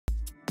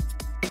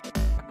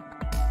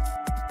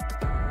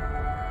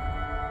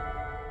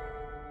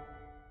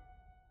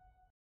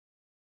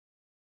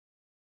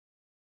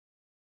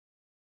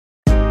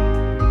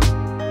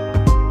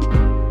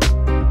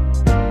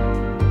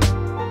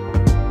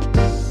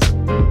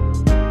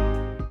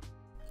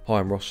Hi,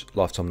 I'm Ross,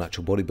 lifetime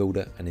natural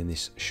bodybuilder, and in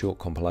this short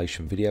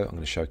compilation video I'm going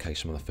to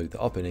showcase some of the food that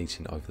I've been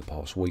eating over the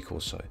past week or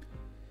so.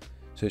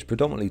 So it's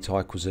predominantly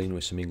Thai cuisine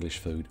with some English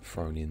food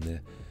thrown in there,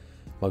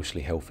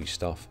 mostly healthy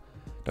stuff.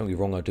 Don't get me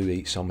wrong, I do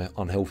eat some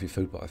unhealthy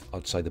food, but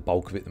I'd say the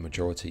bulk of it, the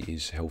majority,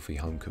 is healthy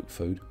home cooked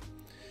food.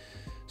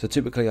 So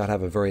typically I'd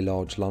have a very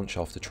large lunch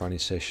after training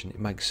session.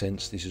 It makes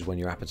sense, this is when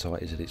your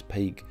appetite is at its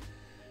peak.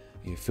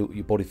 You feel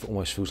your body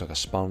almost feels like a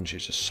sponge,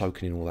 it's just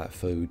soaking in all that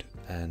food,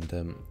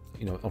 and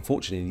you know,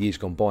 unfortunately, in years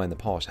gone by in the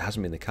past, it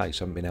hasn't been the case.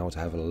 I haven't been able to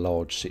have a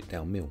large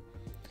sit-down meal.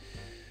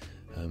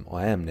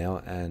 I am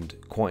now, and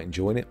quite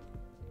enjoying it.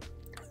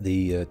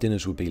 The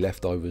dinners would be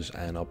leftovers,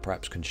 and I'll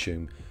perhaps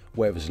consume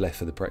whatever's left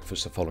for the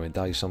breakfast the following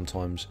day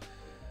sometimes.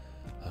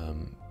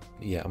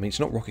 Yeah, I mean, it's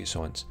not rocket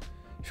science.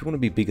 If you want to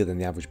be bigger than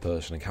the average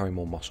person and carry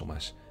more muscle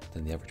mass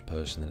than the average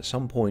person, then at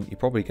some point you're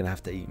probably going to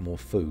have to eat more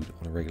food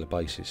on a regular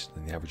basis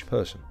than the average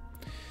person.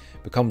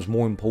 It becomes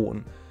more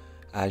important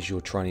as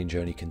your training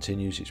journey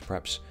continues. It's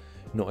perhaps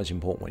not as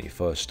important when you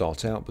first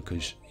start out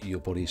because your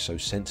body is so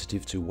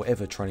sensitive to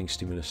whatever training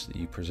stimulus that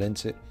you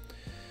present it.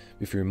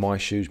 If you're in my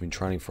shoes, been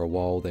training for a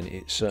while, then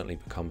it certainly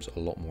becomes a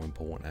lot more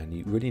important, and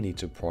you really need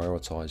to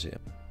prioritize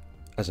it.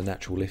 As a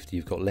natural lifter,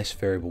 you've got less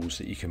variables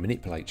that you can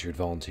manipulate to your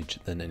advantage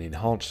than an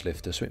enhanced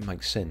lifter, so it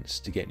makes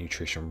sense to get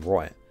nutrition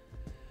right.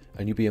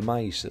 And you'll be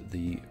amazed at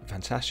the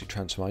fantastic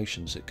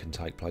transformations that can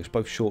take place,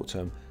 both short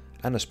term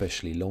and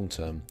especially long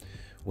term,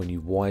 when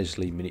you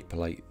wisely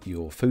manipulate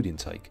your food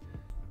intake,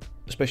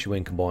 especially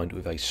when combined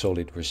with a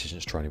solid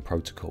resistance training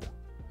protocol.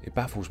 It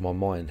baffles my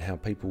mind how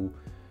people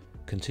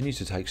continue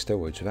to take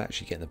steroids without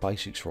actually getting the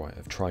basics right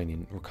of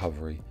training,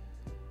 recovery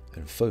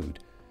and food,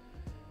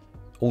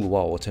 all the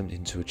while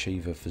attempting to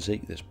achieve a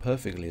physique that's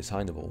perfectly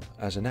attainable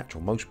as a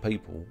natural. Most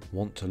people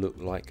want to look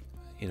like,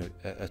 you know,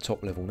 a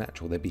top level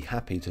natural. They'd be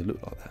happy to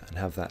look like that and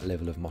have that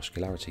level of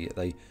muscularity, yet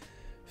they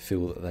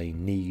feel that they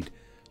need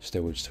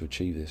steroids to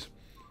achieve this.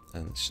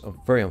 And it's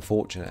very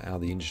unfortunate how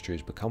the industry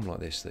has become like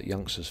this, that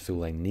youngsters feel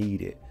they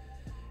need it.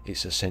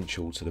 It's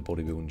essential to the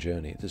bodybuilding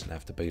journey. It doesn't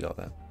have to be like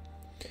that.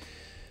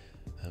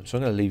 So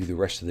I'm going to leave you the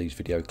rest of these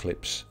video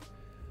clips.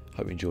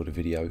 Hope you enjoyed the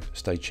video.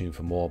 Stay tuned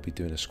for more. I'll be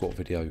doing a squat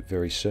video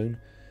very soon.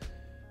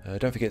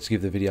 Don't forget to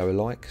give the video a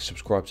like,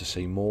 subscribe to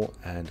see more,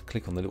 and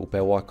click on the little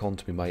bell icon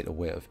to be made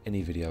aware of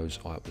any videos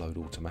I upload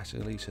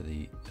automatically to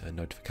the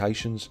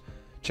notifications.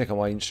 Check out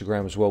my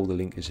Instagram as well. The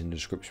link is in the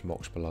description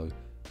box below.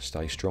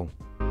 Stay strong.